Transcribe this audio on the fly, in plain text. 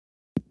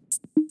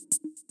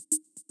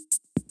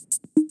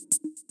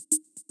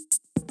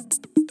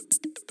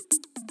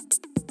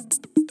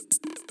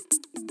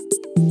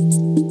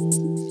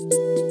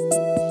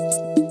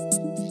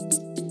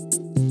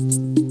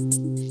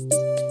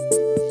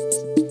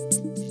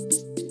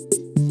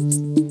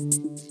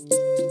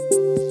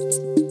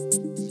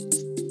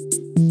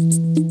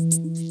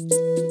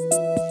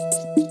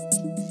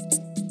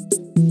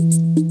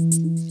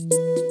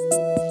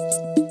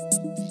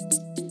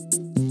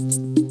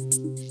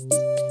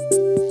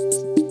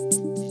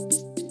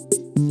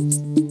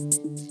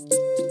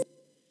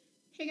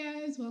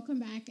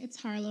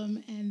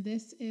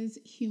This is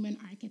Human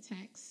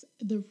Architects,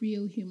 the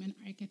real human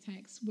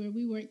architects, where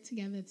we work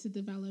together to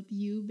develop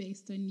you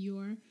based on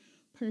your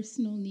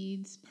personal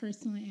needs,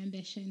 personal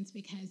ambitions,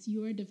 because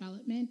your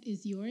development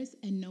is yours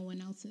and no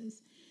one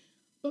else's.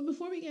 But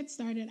before we get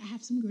started, I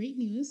have some great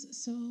news.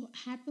 So,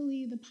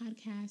 happily, the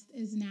podcast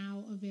is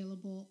now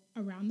available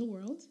around the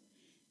world.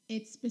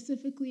 It's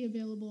specifically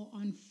available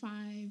on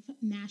 5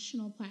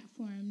 national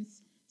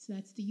platforms. So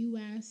that's the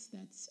US,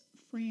 that's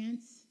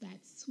France,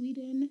 that's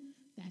Sweden,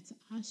 that's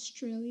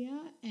Australia,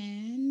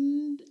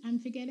 and I'm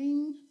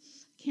forgetting,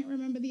 can't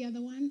remember the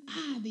other one.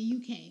 The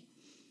UK.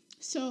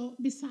 So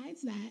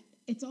besides that,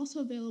 it's also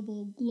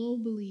available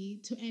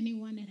globally to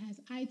anyone that has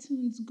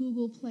iTunes,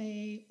 Google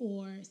Play,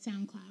 or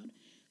SoundCloud.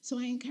 So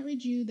I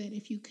encourage you that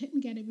if you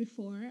couldn't get it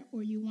before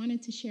or you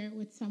wanted to share it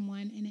with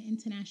someone in an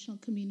international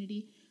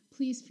community,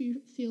 please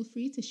feel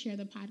free to share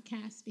the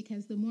podcast,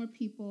 because the more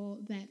people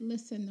that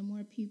listen, the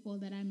more people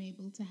that I'm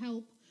able to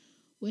help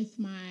with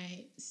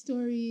my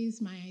stories,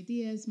 my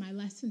ideas, my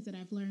lessons that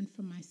I've learned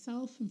from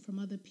myself and from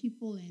other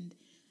people, and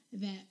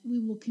that we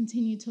will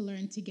continue to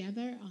learn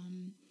together.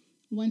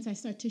 Once I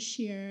start to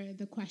share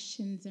the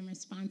questions and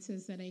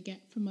responses that I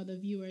get from other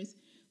viewers,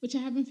 which I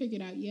haven't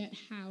figured out yet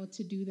how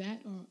to do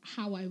that or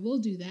how I will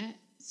do that.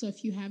 So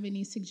if you have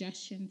any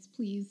suggestions,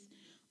 please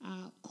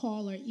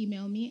call or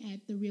email me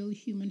at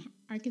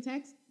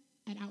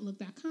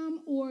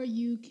therealhumanarchitects@outlook.com, or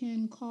you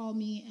can call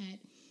me at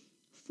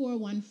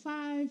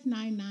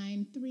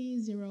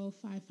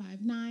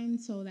 415-993-0559.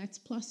 So that's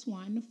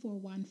 +1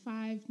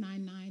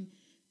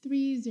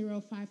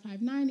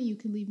 415-993-0559. And you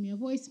can leave me a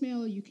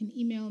voicemail, or you can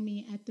email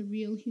me at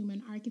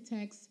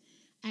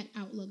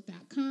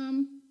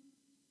therealhumanarchitects@outlook.com.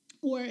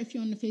 Or if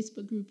you're on the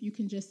Facebook group, you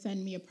can just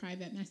send me a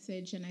private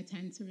message, and I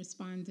tend to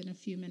respond in a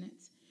few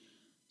minutes.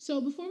 So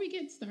before we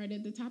get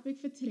started, the topic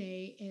for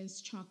today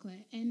is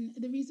chocolate. And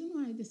the reason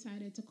why I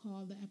decided to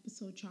call the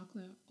episode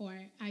chocolate,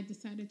 or I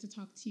decided to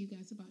talk to you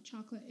guys about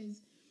chocolate,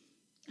 is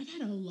I've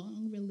had a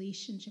long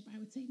relationship, I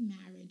would say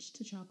marriage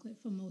to chocolate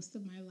for most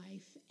of my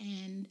life.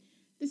 And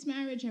this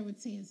marriage, I would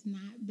say, has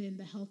not been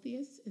the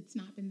healthiest. It's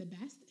not been the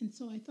best. And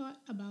so I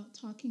thought about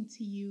talking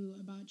to you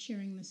about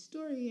sharing the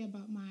story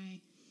about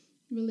my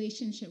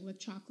relationship with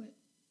chocolate.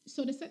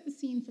 So to set the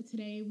scene for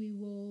today, we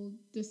will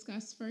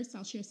discuss first,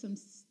 I'll share some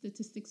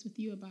statistics with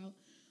you about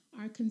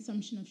our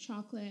consumption of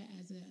chocolate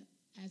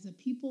as a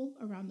people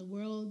around the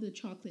world, the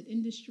chocolate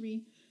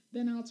industry.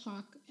 Then I'll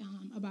talk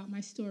about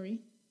my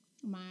story,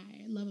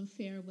 my love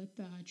affair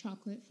with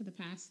chocolate for the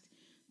past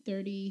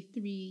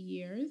 33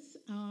 years.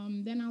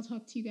 Then I'll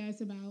talk to you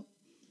guys about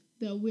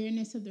the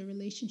awareness of the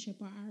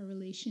relationship, or our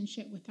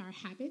relationship with our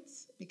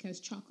habits, because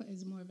chocolate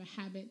is more of a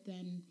habit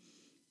than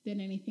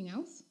anything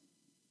else.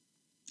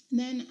 And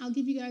then I'll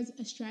give you guys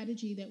a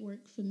strategy that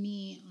worked for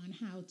me on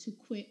how to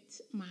quit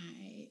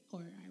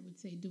or I would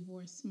say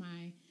divorce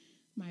my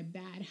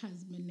bad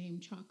husband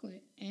named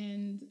Chocolate.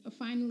 And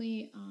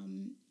finally,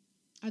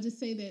 I'll just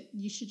say that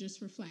you should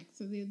just reflect.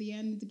 So the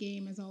end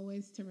game is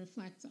always to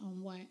reflect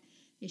on what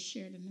is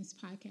shared in this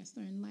podcast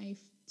or in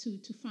life, to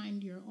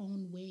find your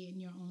own way and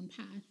your own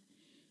path.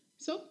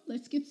 So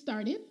let's get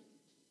started.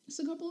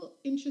 So a couple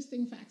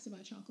interesting facts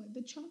about chocolate.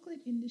 The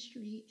chocolate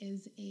industry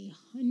is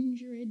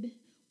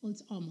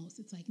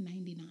it's like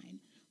 99,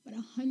 but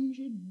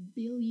 $100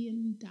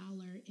 billion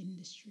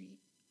industry.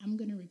 I'm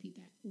going to repeat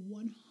that.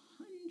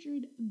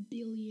 $100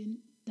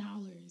 billion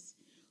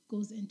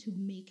goes into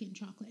making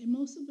chocolate. And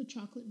most of the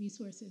chocolate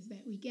resources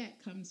that we get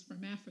comes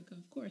from Africa,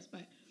 of course,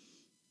 but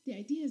the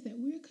idea is that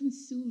we're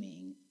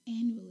consuming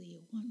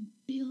annually $1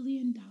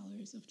 billion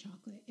of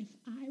chocolate. If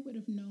I would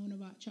have known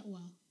about chocolate,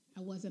 well,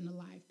 I wasn't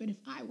alive, but if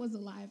I was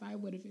alive, I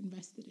would have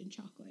invested in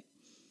chocolate.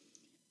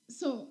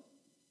 So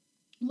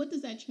what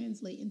does that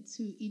translate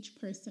into each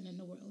person in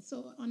the world?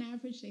 So on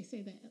average, they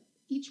say that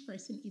each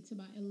person eats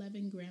about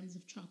 11 grams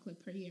of chocolate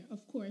per year.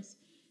 Of course,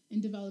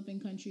 in developing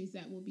countries,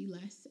 that will be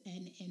less,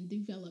 and in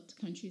developed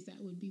countries, that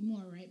would be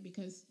more, right?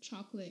 Because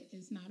chocolate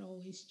is not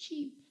always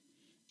cheap,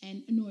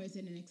 and nor is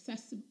it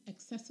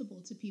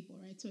accessible to people,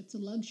 right? So it's a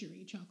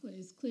luxury. Chocolate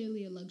is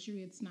clearly a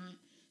luxury. It's not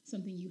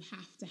something you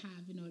have to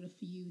have in order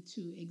for you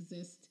to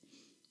exist.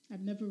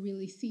 I've never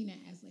really seen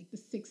it as like the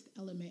sixth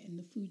element in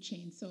the food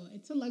chain. So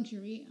it's a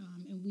luxury,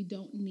 and we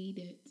don't need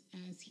it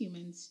as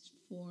humans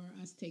for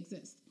us to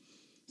exist.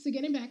 So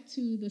getting back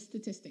to the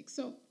statistics.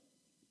 So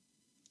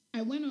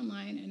I went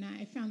online and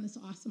I found this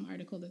awesome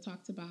article that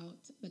talked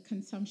about the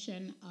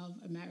consumption of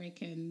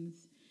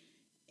Americans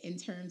in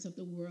terms of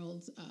the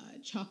world's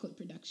chocolate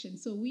production.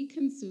 So we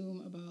consume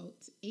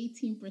about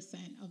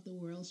 18% of the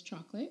world's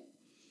chocolate,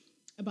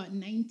 about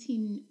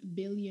 $19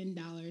 billion.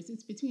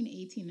 It's between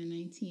 18 and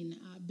 $19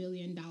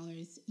 billion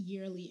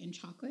yearly in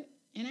chocolate.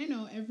 And I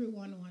know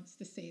everyone wants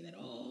to say that,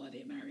 oh,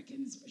 the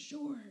Americans, for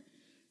sure,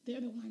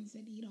 they're the ones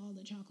that eat all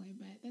the chocolate,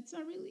 but that's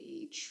not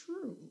really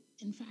true.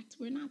 In fact,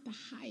 we're not the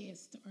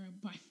highest, or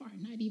by far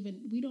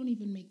we don't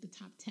even make the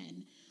top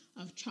 10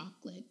 of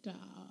chocolate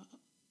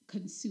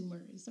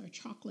consumers, or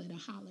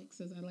chocolate-aholics,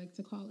 as I like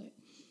to call it.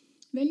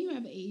 Then you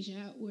have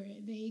Asia, where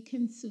they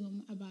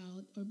consume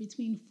about or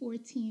between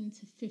 14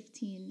 to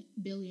 15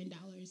 billion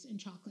dollars in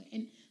chocolate,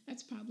 and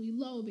that's probably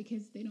low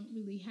because they don't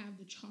really have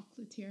the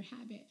chocolatier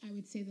habit. I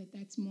would say that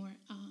that's more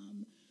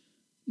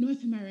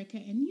North America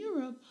and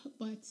Europe,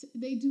 but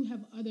they do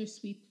have other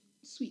sweet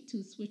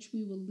tooths, which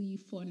we will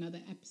leave for another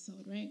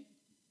episode, right?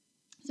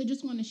 So I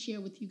just want to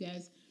share with you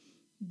guys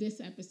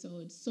this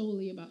episode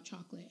solely about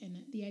chocolate,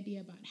 and the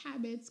idea about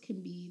habits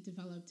can be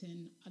developed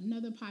in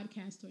another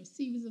podcast or a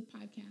series of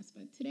podcasts,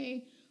 but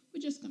today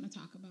we're just going to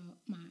talk about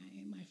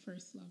my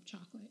first love,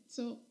 chocolate.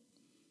 So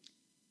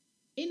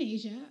in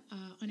Asia,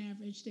 on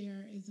average,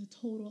 there is a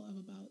total of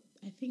about,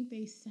 I think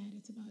they said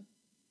it's about,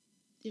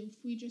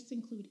 if we just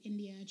include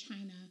India,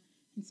 China,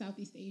 and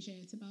Southeast Asia,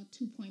 it's about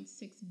 2.6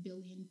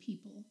 billion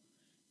people.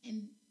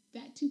 And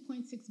that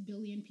 2.6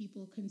 billion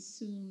people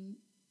consume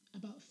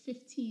about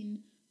 $15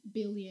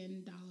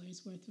 billion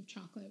worth of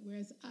chocolate,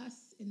 whereas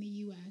us in the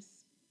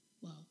US,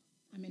 well,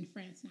 I'm in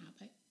France now,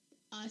 but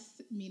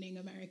us, meaning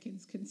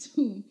Americans,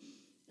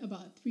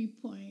 about 3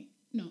 point,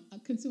 no,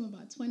 consume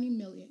about 20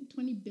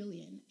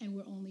 billion, and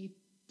we're only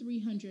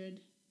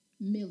 300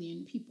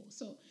 million people.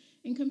 So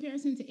in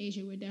comparison to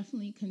Asia, we're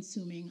definitely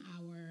consuming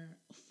our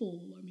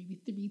full or maybe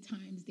 3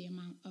 times the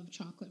amount of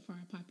chocolate for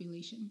our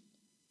population.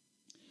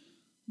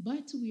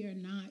 But we are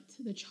not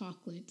the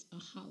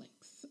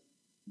chocolate-aholics.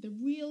 The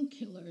real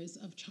killers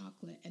of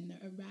chocolate and the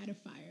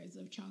eradifiers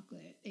of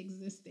chocolate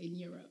exist in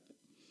Europe.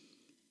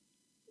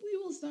 We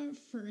will start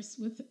first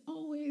with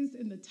always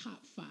in the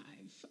top 5,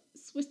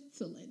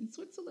 Switzerland.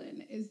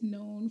 Switzerland is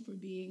known for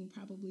being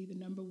probably the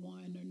number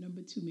 1 or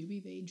number 2. Maybe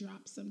they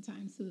drop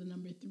sometimes to the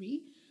number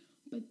 3.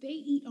 But they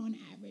eat on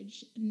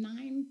average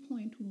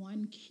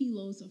 9.1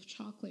 kilos of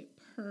chocolate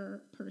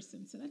per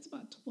person. So that's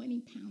about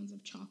 20 pounds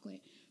of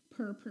chocolate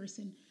per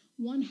person.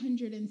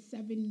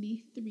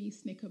 173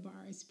 Snicker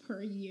bars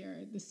per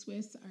year the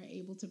Swiss are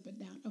able to put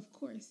down. Of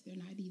course, they're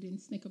not eating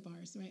Snicker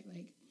bars, right?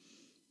 Like,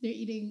 they're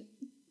eating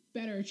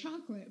better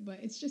chocolate, but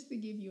it's just to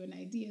give you an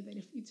idea that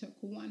if you took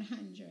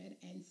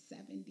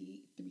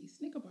 173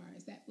 Snicker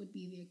bars, that would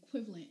be the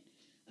equivalent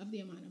of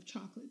the amount of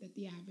chocolate that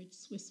the average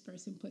Swiss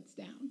person puts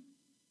down.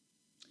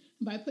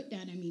 By put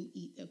down, I mean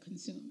eat or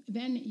consume.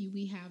 Then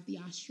we have the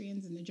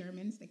Austrians and the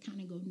Germans that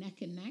kind of go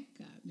neck and neck.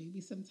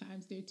 Maybe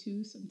sometimes they're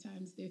 2,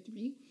 sometimes they're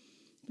 3.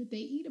 But they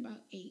eat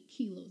about 8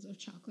 kilos of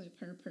chocolate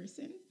per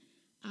person.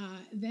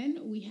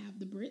 Then we have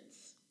the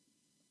Brits.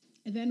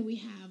 And then we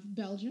have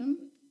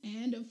Belgium.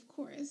 And, of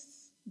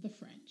course, the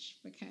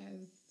French.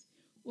 Because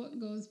what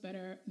goes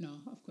better?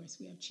 No, of course,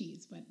 we have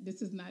cheese. But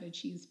this is not a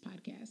cheese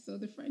podcast. So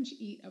the French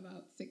eat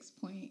about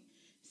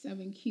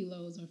 6.7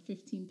 kilos or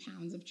 15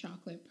 pounds of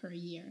chocolate per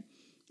year.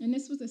 And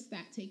this was a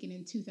stat taken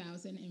in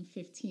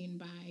 2015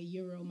 by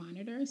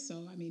Euromonitor.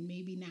 So, I mean,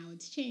 maybe now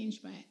it's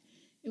changed, but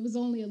it was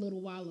only a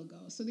little while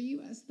ago. So the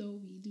U.S., though,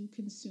 we do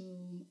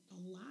consume a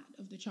lot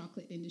of the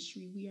chocolate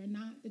industry. We are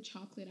not the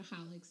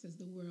chocolate-aholics as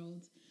the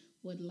world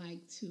would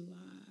like to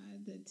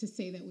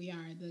say that we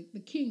are. The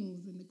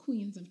kings and the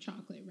queens of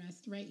chocolate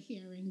rest right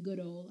here in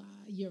good old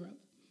Europe.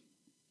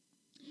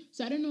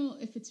 So I don't know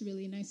if it's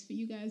really nice for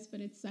you guys, but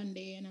it's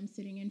Sunday and I'm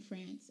sitting in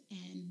France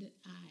and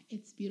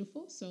it's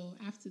beautiful. So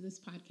after this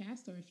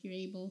podcast, or if you're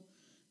able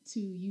to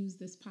use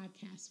this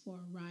podcast for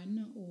a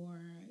run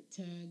or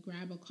to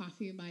grab a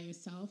coffee by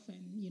yourself and,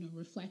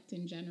 reflect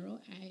in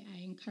general,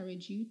 I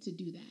encourage you to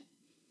do that.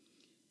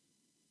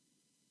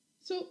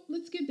 So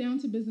let's get down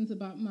to business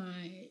about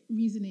my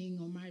reasoning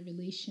or my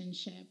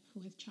relationship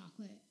with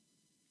chocolate.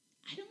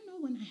 I don't know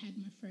when I had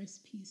my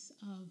first piece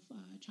of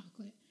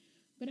chocolate,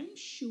 but I'm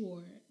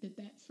sure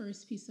that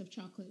first piece of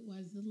chocolate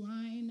was the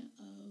line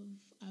of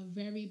a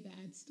very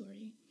bad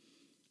story.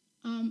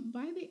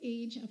 By the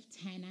age of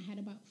 10, I had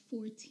about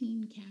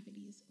 14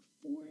 cavities.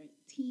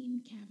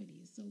 14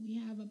 cavities. So we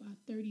have about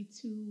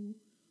 32, I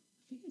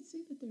think it's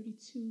either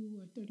 32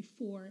 or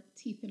 34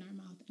 teeth in our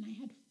mouth. And I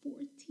had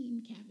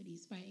 14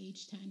 cavities by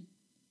age 10.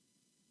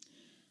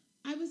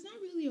 I was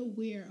not really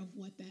aware of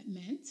what that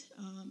meant.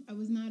 I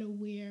was not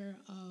aware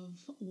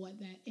of what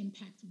that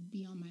impact would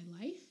be on my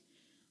life.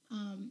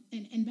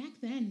 And back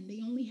then,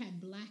 they only had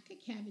black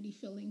cavity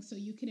filling, so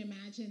you can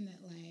imagine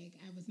that, like,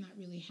 I was not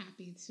really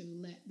happy to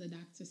let the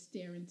doctor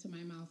stare into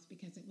my mouth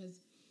because it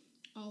was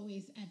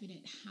always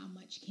evident how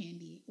much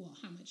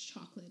how much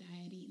chocolate I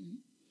had eaten.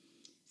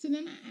 So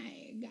then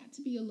I got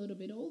to be a little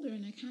bit older,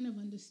 and I kind of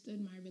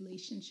understood my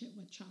relationship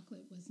with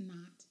chocolate was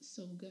not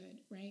so good,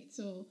 right?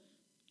 So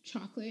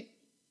chocolate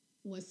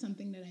was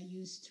something that I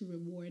used to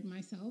reward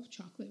myself.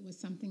 Chocolate was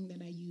something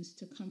that I used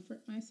to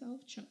comfort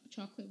myself.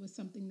 Chocolate was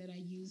something that I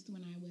used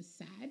when I was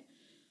sad.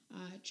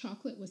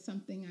 Chocolate was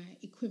something I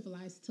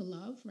equivalized to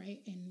love,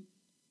 right? And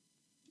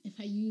if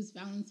I use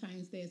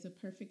Valentine's Day as a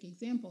perfect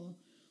example,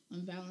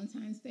 on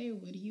Valentine's Day,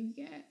 what do you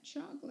get?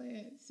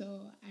 Chocolate.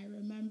 So I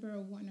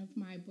remember one of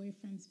my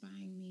boyfriends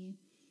buying me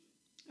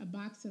a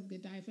box of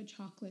Godiva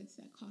chocolates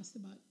that cost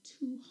about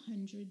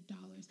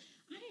 $200.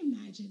 I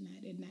imagine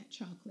that in that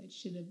chocolate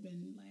should have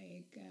been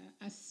like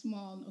a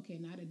small, okay,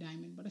 not a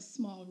diamond, but a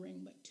small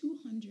ring, but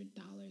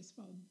 $200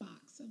 for a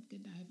box of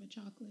Godiva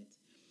chocolate.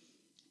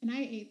 And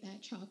I ate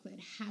that chocolate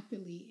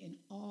happily in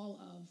all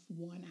of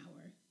 1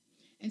 hour.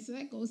 And so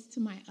that goes to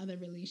my other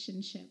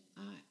relationship,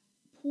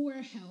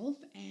 poor health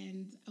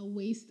and a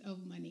waste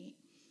of money.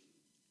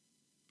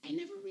 I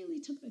never really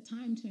took the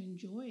time to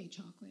enjoy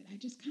chocolate. I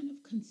just kind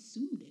of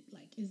consumed it.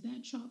 Like, is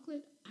that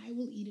chocolate? I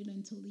will eat it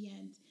until the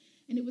end.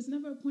 And it was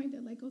never a point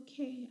that, like,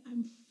 okay,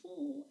 I'm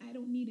full. I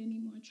don't need any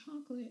more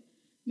chocolate.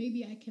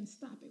 Maybe I can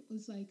stop. It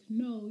was like,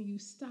 no, you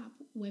stop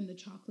when the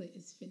chocolate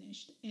is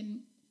finished.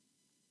 And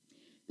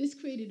this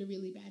created a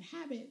really bad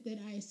habit that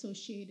I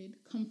associated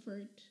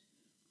comfort,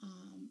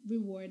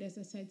 reward, as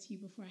I said to you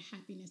before,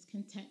 happiness,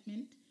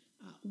 contentment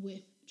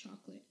with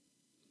chocolate.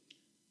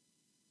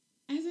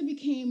 As I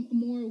became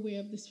more aware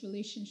of this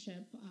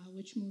relationship,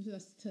 which moves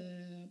us to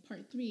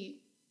part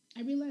three,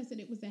 I realized that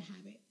it was a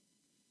habit.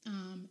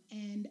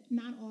 And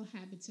not all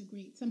habits are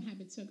great. Some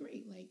habits are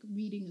great, like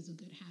reading is a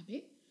good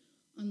habit,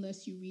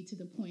 unless you read to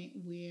the point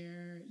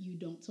where you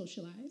don't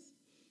socialize.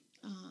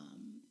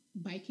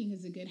 Biking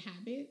is a good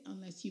habit,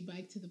 unless you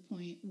bike to the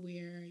point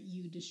where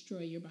you destroy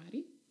your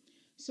body.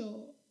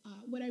 So,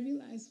 what I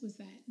realized was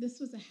that this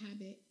was a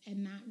habit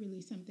and not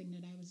really something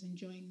that I was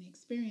enjoying the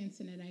experience,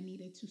 and that I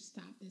needed to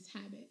stop this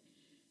habit.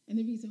 And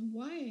the reason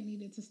why I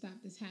needed to stop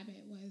this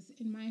habit was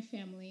in my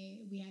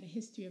family, we had a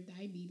history of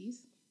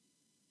diabetes.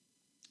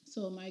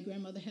 So, my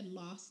grandmother had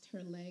lost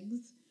her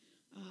legs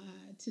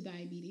to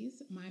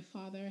diabetes. My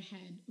father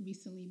had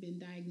recently been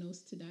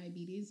diagnosed to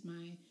diabetes.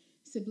 My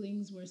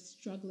siblings were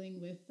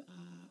struggling with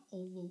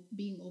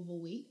being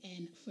overweight,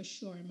 and for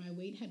sure, my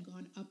weight had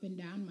gone up and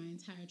down my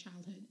entire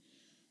childhood.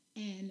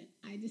 And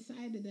I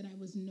decided that I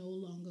was no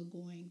longer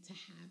going to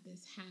have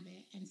this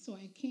habit. And so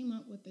I came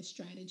up with a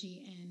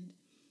strategy. And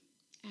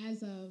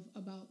as of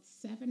about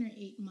 7 or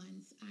 8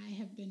 months, I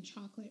have been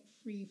chocolate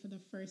free for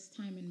the first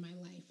time in my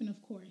life. And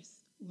of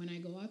course, when I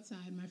go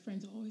outside, my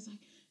friends are always like,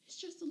 it's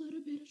just a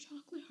little bit of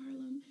chocolate,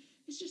 Harlem.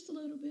 It's just a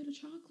little bit of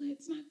chocolate.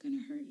 It's not going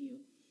to hurt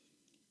you.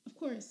 Of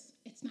course,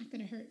 it's not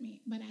going to hurt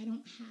me, but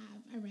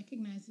I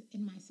recognize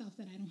in myself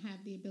that I don't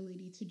have the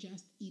ability to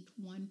just eat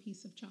one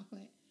piece of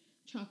chocolate.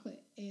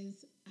 Chocolate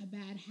is a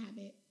bad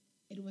habit.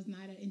 It was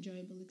not an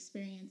enjoyable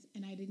experience,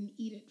 and I didn't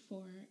eat it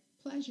for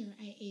pleasure.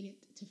 I ate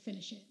it to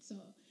finish it. So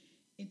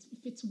if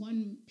it's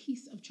one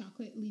piece of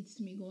chocolate, it leads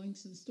to me going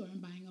to the store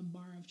and buying a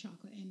bar of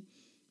chocolate. And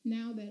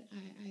now that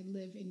I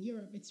live in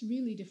Europe, it's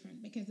really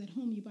different because at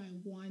home you buy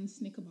one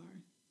Snicker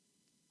bar.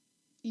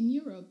 In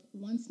Europe,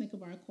 one Snicker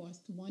bar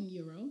costs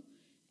 €1,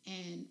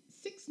 and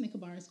six Snicker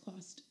bars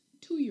cost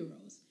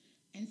 €2.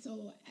 And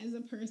so, as a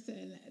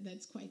person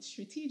that's quite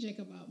strategic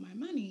about my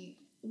money,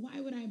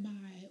 why would I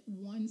buy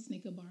one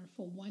Snicker bar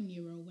for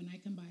 €1 when I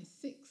can buy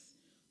six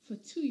for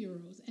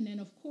 €2? And then,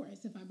 of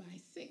course, if I buy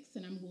six,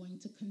 then I'm going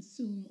to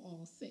consume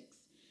all six.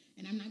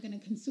 And I'm not going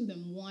to consume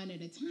them one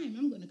at a time.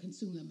 I'm going to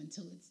consume them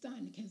until it's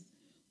done, because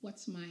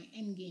what's my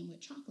end game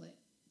with chocolate?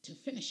 To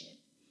finish it.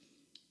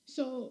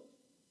 So,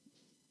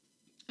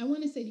 I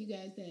want to say to you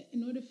guys that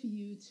in order for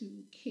you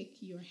to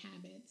kick your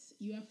habits,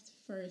 you have to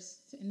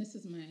first, and this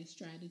is my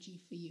strategy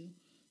for you,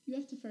 you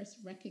have to first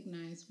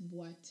recognize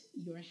what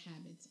your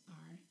habits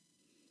are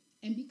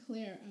and be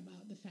clear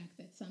about the fact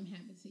that some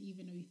habits,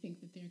 even though you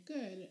think that they're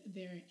good,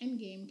 their end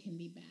game can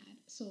be bad.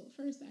 So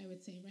first, I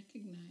would say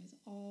recognize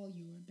all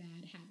your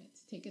bad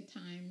habits. Take a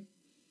time,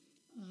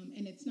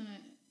 and it's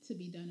not to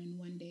be done in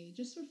one day.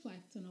 Just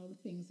reflect on all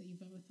the things that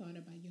you've ever thought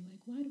about. You're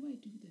like, why do I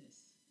do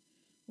this?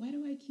 Why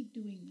do I keep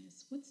doing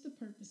this? What's the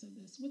purpose of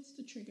this? What's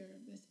the trigger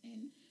of this?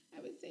 And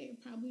I would say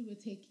it probably would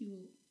take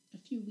you a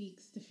few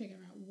weeks to figure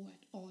out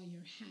what all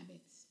your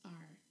habits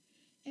are.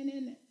 And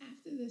then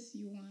after this,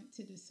 you want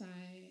to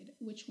decide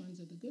which ones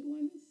are the good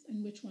ones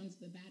and which ones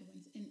are the bad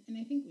ones. And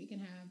I think we can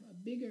have a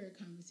bigger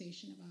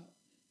conversation about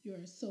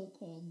your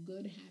so-called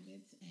good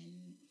habits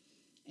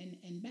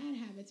and bad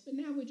habits. But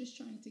now we're just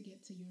trying to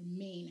get to your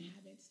main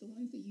habits, the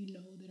ones that you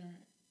know that are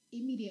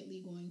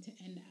immediately going to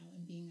end out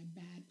in being a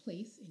bad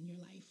place in your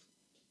life.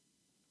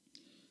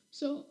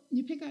 So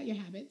you pick out your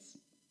habits,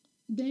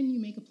 then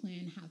you make a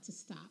plan how to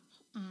stop.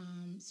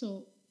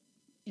 So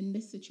in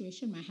this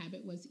situation, my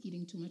habit was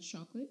eating too much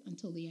chocolate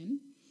until the end.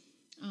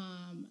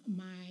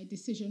 My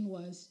decision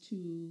was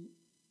to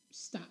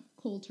stop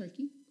cold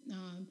turkey.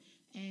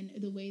 And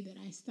the way that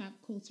I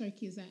stopped cold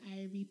turkey is that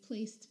I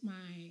replaced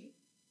my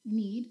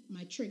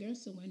trigger.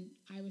 So when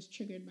I was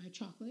triggered by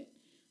chocolate,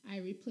 I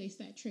replaced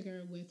that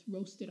trigger with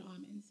roasted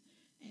almonds.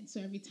 And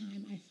so every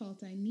time I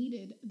felt I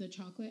needed the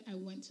chocolate, I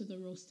went to the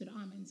roasted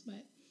almonds.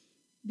 But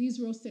these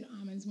roasted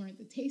almonds weren't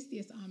the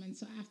tastiest almonds.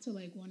 So after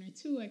like one or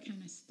two, I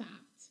kind of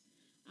stopped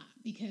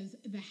because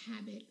the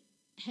habit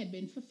had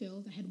been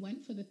fulfilled. I had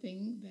went for the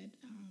thing that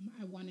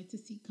I wanted to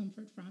seek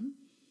comfort from.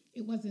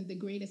 It wasn't the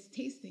greatest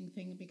tasting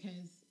thing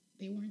because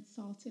they weren't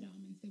salted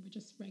almonds. They were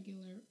just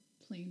regular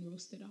plain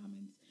roasted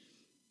almonds.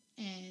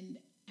 And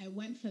I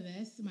went for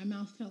this. My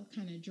mouth felt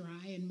kind of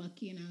dry and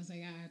mucky, and I was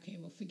like, okay,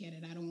 well, forget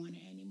it. I don't want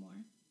it anymore.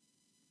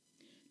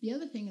 The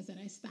other thing is that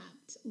I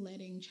stopped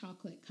letting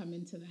chocolate come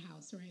into the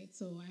house, right?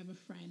 So I have a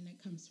friend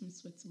that comes from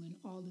Switzerland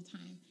all the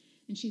time,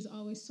 and she's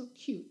always so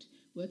cute.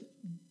 with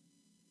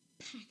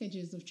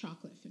packages of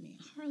chocolate for me.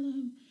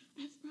 Harlem,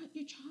 I've brought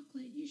you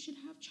chocolate. You should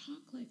have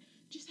chocolate.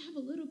 Just have a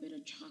little bit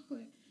of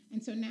chocolate.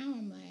 And so now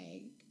I'm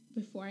like,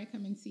 before I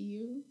come and see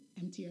you,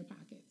 empty your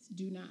pockets.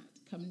 Do not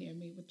come near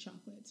me with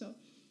chocolate. So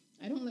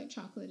I don't let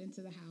chocolate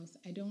into the house.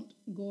 I don't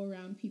go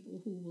around people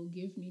who will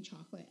give me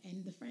chocolate.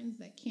 And the friends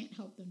that can't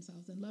help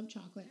themselves and love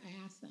chocolate,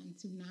 I ask them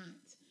to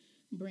not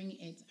bring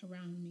it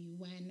around me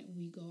when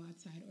we go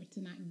outside, or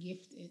to not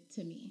gift it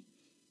to me.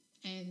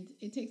 And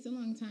it takes a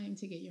long time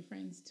to get your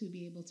friends to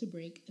be able to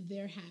break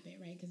their habit,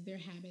 right? Because their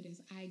habit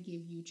is, I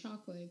give you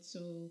chocolate,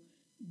 so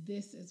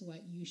this is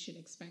what you should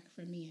expect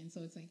from me. And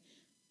so it's like,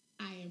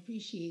 I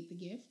appreciate the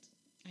gift.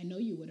 I know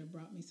you would have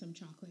brought me some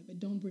chocolate, but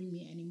don't bring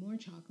me any more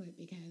chocolate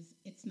because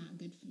it's not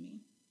good for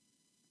me.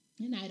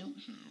 And I don't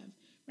have,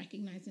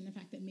 recognizing the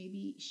fact that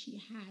maybe she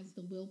has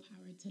the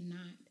willpower to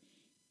not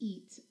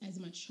eat as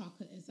much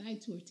chocolate as I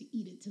do, or to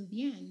eat it till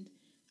the end.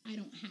 I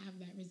don't have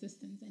that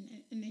resistance.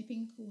 And I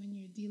think when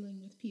you're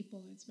dealing with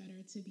people, it's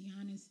better to be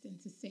honest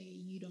and to say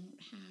you don't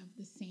have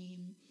the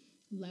same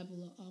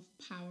level of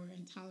power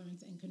and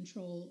tolerance and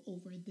control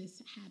over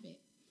this habit.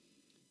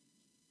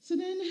 So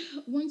then,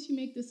 once you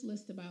make this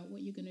list about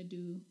what you're going to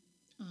do,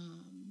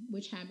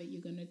 which habit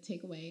you're going to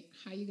take away,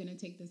 how you're going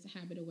to take this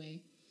habit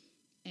away,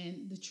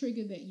 and the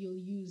trigger that you'll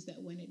use,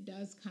 that when it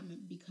does come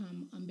and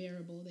become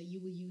unbearable, that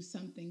you will use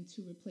something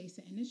to replace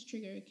it. And this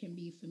trigger can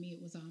be, for me,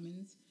 it was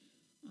almonds.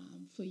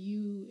 For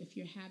you, if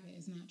your habit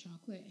is not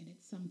chocolate and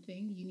it's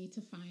something, you need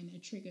to find a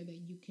trigger that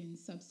you can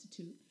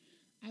substitute.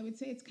 I would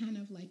say it's kind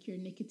of like your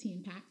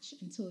nicotine patch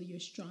until you're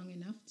strong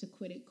enough to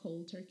quit it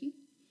cold turkey.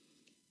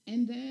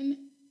 And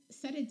then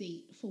set a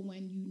date for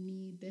when you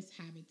need this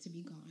habit to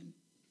be gone.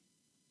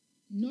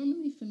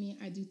 Normally for me,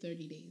 I do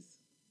 30 days.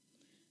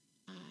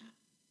 Uh,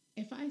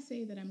 if I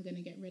say that I'm going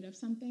to get rid of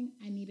something,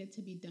 I need it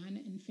to be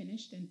done and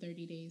finished in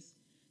 30 days.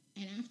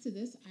 And after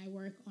this, I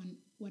work on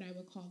what I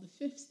would call the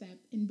fifth step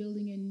in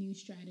building a new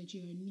strategy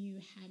or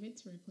new habit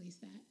to replace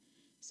that.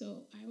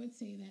 So I would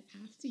say that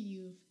after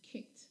you've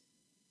kicked,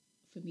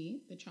 for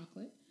me, the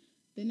chocolate,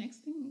 the next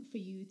thing for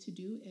you to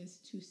do is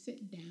to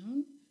sit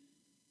down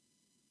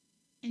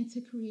and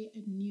to create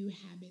a new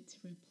habit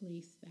to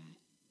replace that.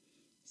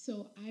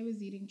 So I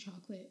was eating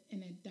chocolate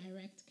in a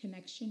direct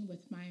connection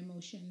with my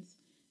emotions,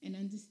 and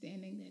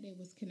understanding that it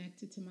was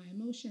connected to my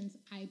emotions,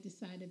 I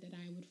decided that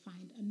I would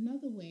find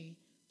another way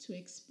to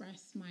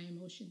express my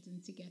emotions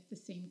and to get the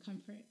same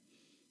comfort.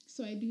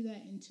 So I do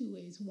that in two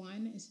ways.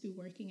 One is through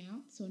working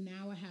out. So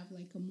now I have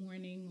like a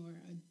morning or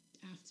an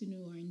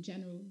afternoon or in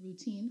general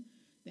routine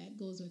that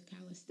goes with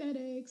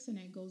calisthenics, and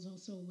it goes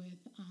also with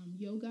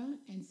yoga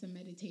and some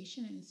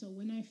meditation. And so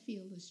when I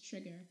feel this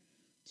trigger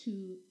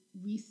to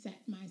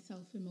reset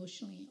myself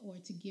emotionally or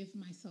to give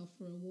myself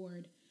a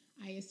reward,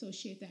 I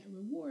associate that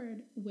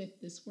reward with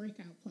this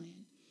workout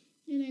plan.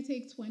 And I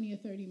take 20 or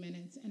 30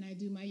 minutes and I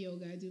do my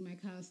yoga, I do my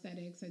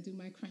calisthenics, I do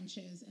my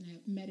crunches, and I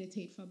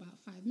meditate for about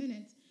 5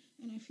 minutes,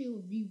 and I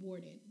feel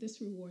rewarded.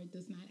 This reward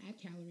does not add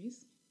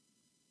calories.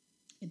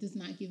 It does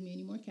not give me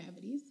any more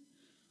cavities.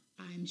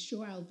 I'm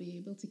sure I'll be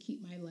able to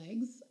keep my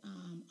legs,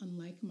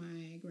 unlike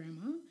my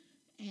grandma.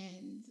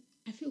 And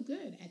I feel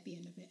good at the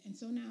end of it. And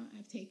so now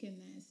I've taken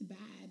this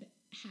bad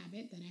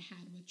habit that I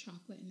had with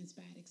chocolate and this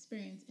bad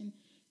experience. And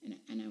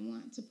I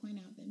want to point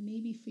out that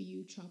maybe for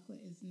you,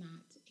 chocolate is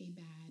not a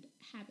bad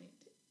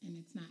habit and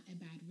it's not a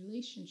bad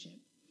relationship.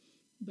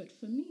 But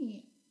for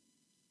me,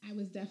 I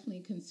was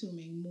definitely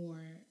consuming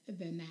more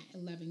than that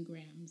 11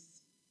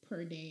 grams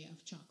per day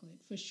of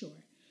chocolate, for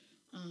sure.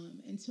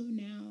 And so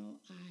now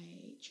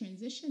I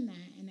transition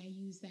that and I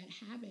use that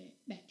habit,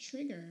 that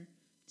trigger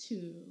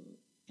to,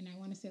 and I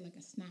want to say like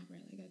a snapper,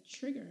 like a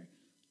trigger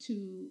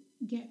to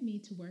get me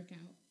to work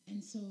out.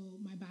 And so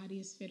my body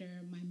is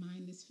fitter, my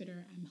mind is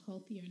fitter, I'm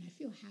healthier, and I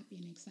feel happy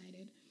and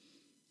excited.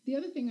 The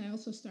other thing I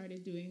also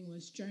started doing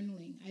was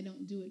journaling. I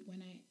don't do it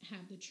when I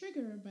have the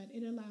trigger, but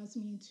it allows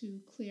me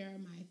to clear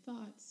my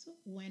thoughts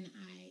when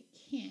I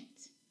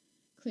can't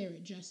clear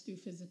it just through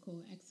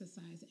physical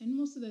exercise. And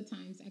most of the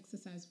times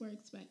exercise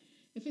works, but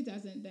if it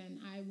doesn't, then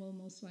I will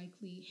most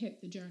likely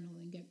hit the journal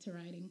and get to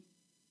writing.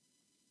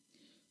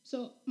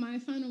 So my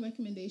final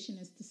recommendation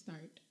is to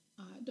start.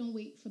 Don't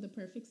wait for the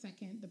perfect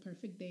second, the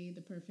perfect day,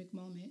 the perfect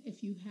moment.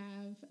 If you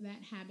have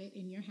that habit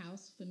in your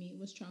house, for me it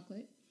was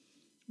chocolate,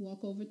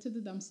 walk over to the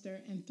dumpster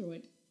and throw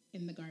it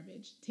in the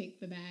garbage. Take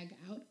the bag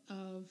out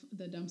of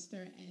the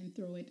dumpster and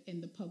throw it in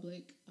the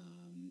public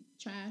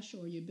trash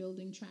or your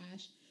building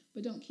trash,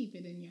 but don't keep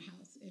it in your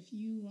house. If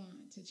you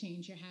want to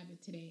change your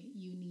habit today,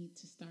 you need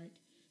to start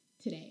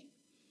today.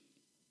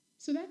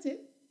 So that's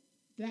it.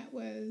 That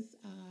was,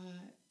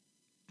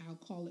 I'll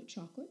call it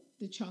chocolate,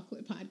 the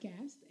chocolate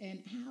podcast,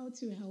 and how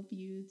to help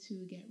you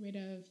to get rid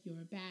of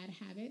your bad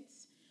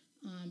habits.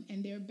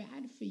 And they're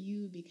bad for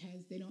you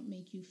because they don't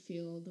make you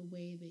feel the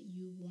way that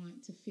you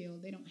want to feel.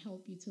 They don't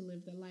help you to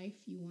live the life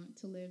you want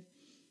to live.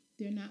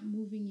 They're not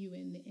moving you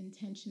in the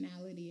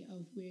intentionality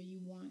of where you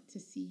want to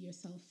see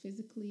yourself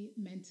physically,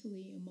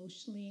 mentally,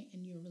 emotionally,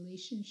 and your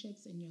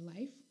relationships in your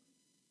life.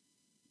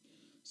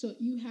 So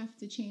you have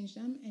to change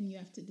them, and you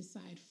have to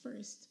decide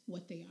first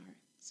what they are.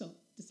 So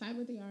decide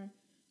what they are,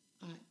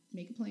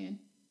 make a plan,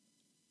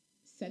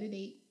 set a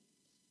date,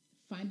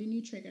 find a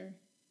new trigger,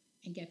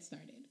 and get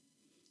started.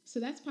 So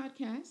that's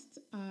podcast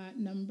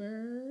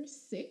number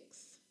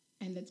 6.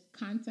 And the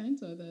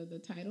content, or the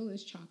title,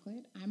 is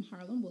Chocolate. I'm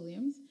Harlem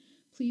Williams.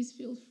 Please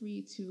feel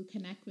free to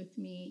connect with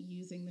me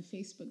using the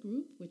Facebook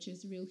group, which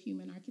is Real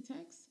Human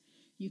Architects.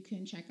 You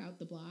can check out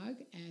the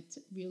blog at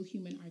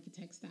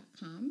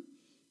realhumanarchitects.com.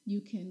 You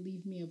can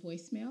leave me a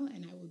voicemail,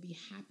 and I will be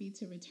happy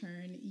to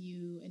return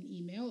you an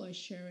email or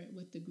share it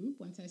with the group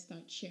once I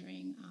start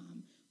sharing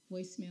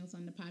voicemails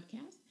on the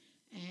podcast.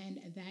 And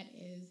that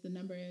is, the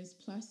number is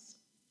plus,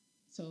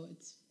 so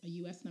it's a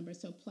US number,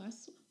 so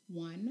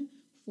 +1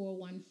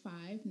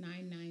 415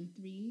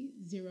 993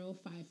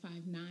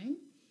 0559.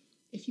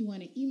 If you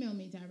want to email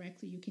me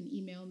directly, you can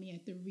email me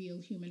at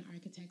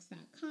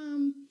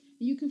therealhumanarchitects.com.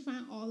 You can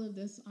find all of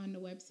this on the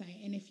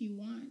website. And if you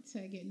want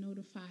to get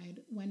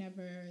notified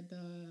whenever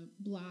the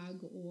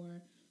blog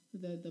or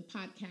the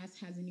podcast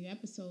has a new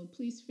episode,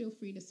 please feel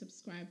free to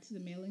subscribe to the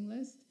mailing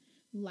list,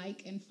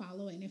 like and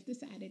follow. And if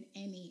this added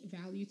any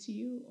value to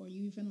you, or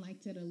you even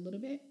liked it a little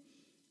bit,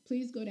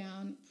 please go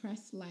down,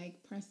 press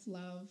like, press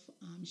love,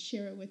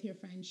 share it with your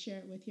friends, share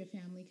it with your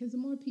family, because the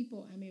more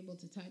people I'm able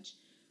to touch,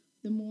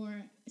 the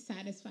more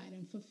satisfied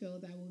and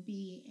fulfilled I will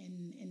be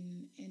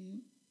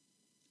in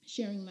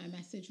sharing my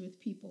message with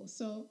people.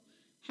 So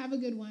have a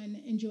good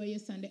one. Enjoy your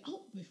Sunday.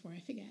 Oh, before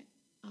I forget,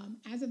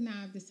 as of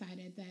now, I've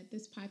decided that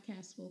this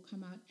podcast will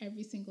come out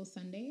every single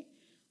Sunday.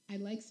 I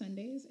like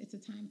Sundays. It's a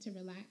time to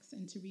relax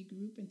and to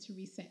regroup and to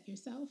reset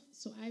yourself.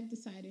 So I've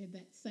decided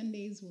that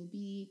Sundays will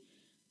be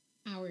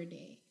our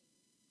day.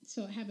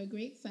 So have a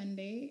great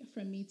Sunday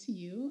from me to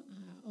you.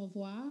 Au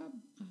revoir,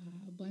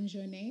 bonne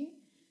journée,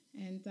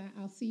 and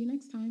I'll see you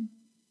next time.